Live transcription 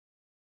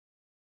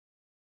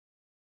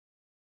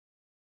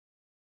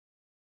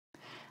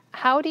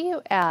How do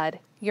you add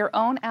your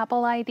own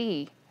Apple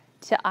ID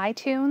to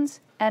iTunes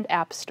and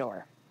App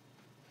Store?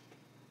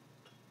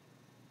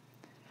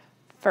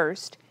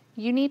 First,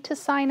 you need to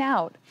sign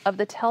out of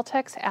the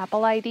Teltex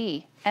Apple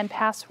ID and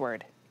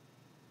password.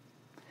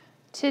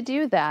 To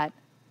do that,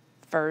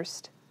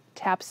 first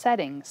tap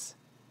Settings.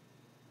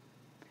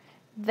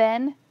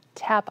 Then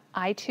tap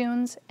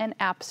iTunes and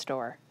App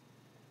Store.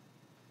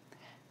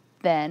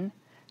 Then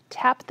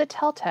tap the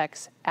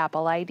Teltex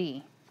Apple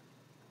ID.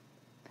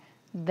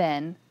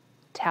 Then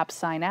tap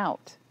Sign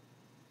Out.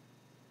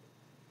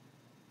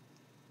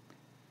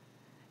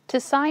 To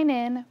sign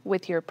in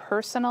with your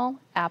personal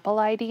Apple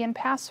ID and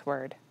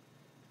password,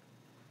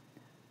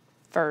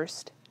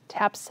 first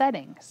tap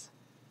Settings.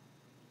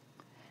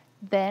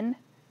 Then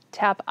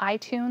tap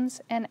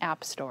iTunes and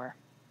App Store.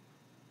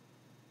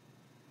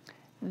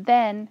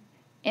 Then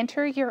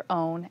enter your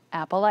own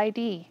Apple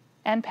ID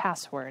and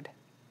password.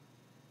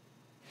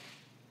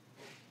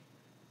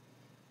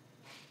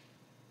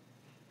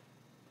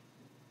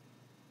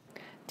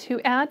 To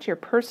add your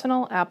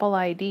personal Apple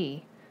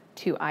ID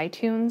to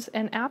iTunes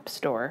and App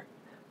Store,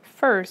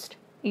 first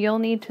you'll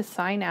need to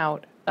sign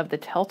out of the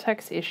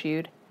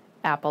Teltex-issued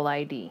Apple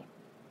ID.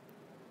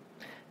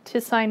 To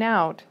sign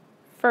out,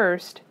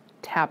 first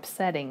tap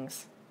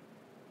Settings.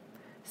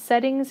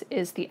 Settings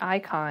is the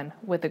icon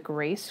with a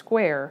gray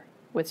square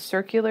with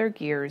circular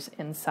gears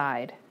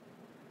inside.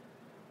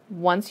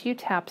 Once you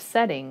tap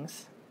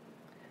Settings,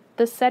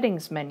 the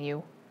Settings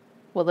menu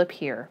will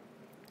appear.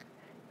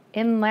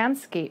 In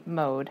landscape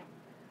mode,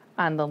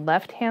 on the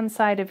left-hand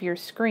side of your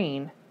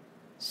screen,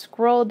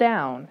 scroll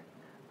down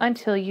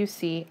until you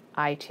see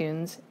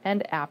iTunes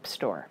and App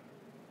Store.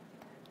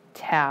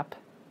 Tap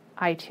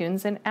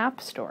iTunes and App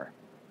Store.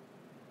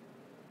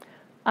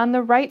 On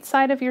the right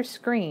side of your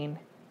screen,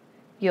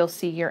 you'll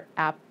see your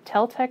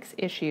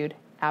Teltex-issued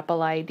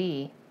Apple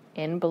ID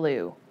in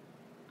blue.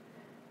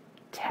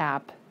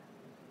 Tap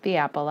the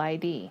Apple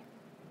ID.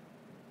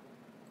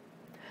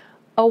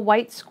 A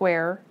white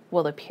square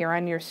will appear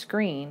on your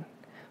screen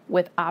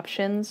with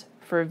options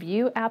for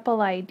View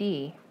Apple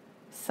ID,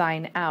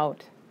 Sign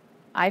Out,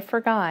 I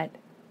Forgot,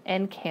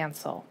 and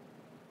Cancel.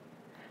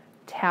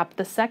 Tap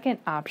the second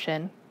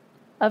option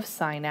of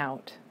Sign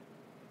Out.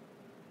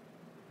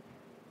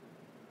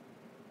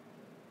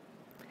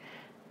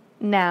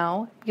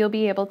 Now you'll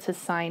be able to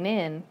sign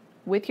in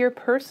with your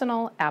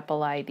personal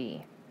Apple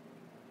ID.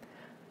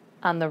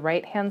 On the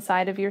right-hand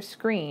side of your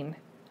screen,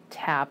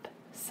 tap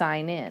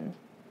Sign In.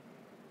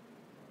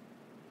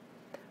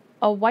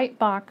 A white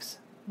box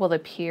will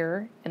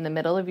appear in the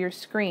middle of your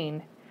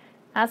screen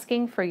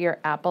asking for your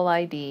Apple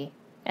ID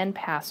and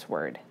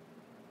password.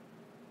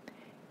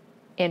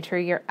 Enter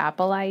your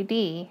Apple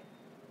ID,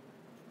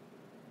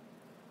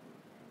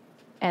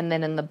 and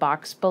then in the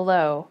box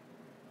below,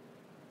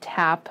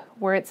 tap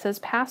where it says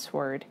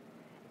Password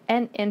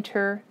and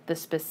enter the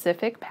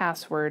specific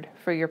password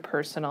for your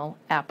personal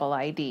Apple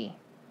ID.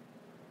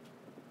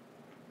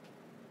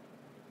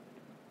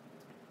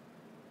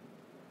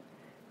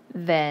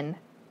 Then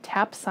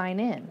tap Sign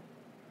In.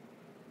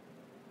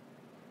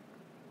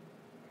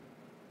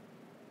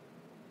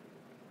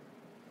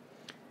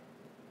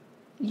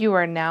 You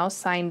are now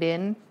signed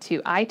in to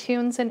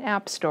iTunes and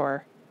App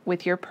Store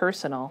with your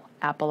personal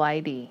Apple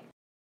ID.